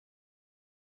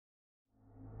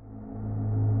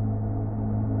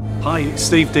Hi, it's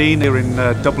Steve Dean here in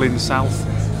Dublin South,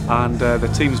 and the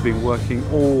team's been working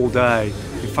all day.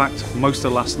 In fact, most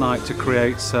of last night to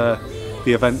create the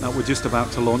event that we're just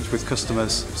about to launch with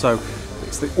customers. So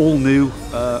it's the all-new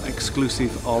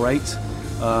exclusive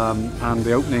R8 and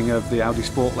the opening of the Audi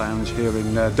Sport Lounge here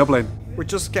in Dublin. We're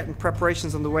just getting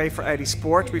preparations on the way for Audi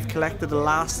Sport. We've collected the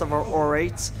last of our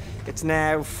R8s. It's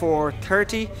now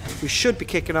 4:30. We should be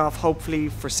kicking off hopefully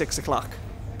for 6 o'clock.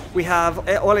 We have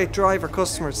all 8 driver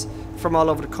customers from all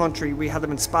over the country. We had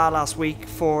them in Spa last week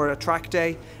for a track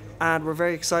day, and we're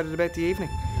very excited about the evening.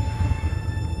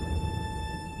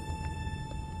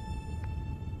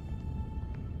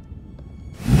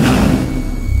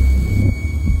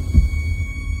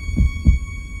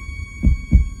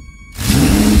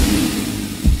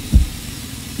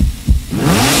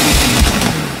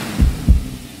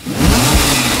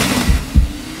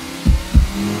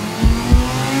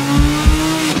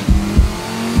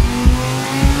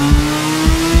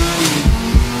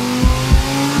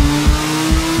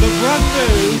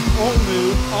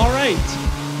 All-new R8.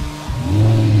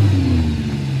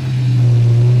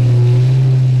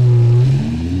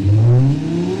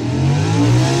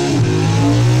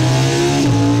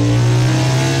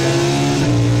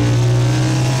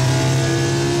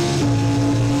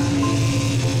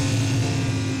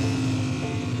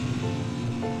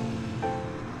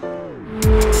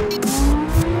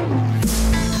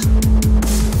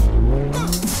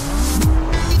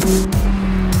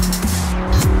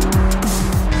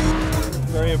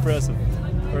 Very impressive.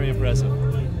 Very impressive.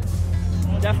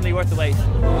 Definitely worth the wait.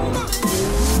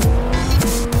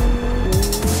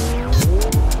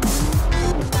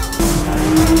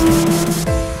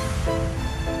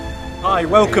 Hi,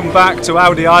 welcome back to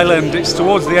Audi Island. It's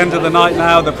towards the end of the night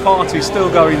now. The party's still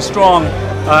going strong,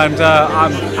 and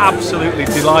I'm absolutely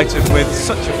delighted with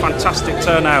such a fantastic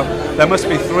turnout. There must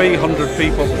be 300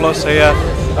 people plus here.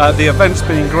 The event's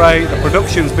been great, the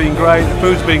production's been great, the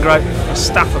food's been great, the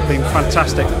staff have been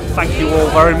fantastic. Thank you all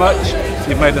very much.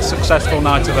 You've made a successful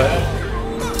night of it.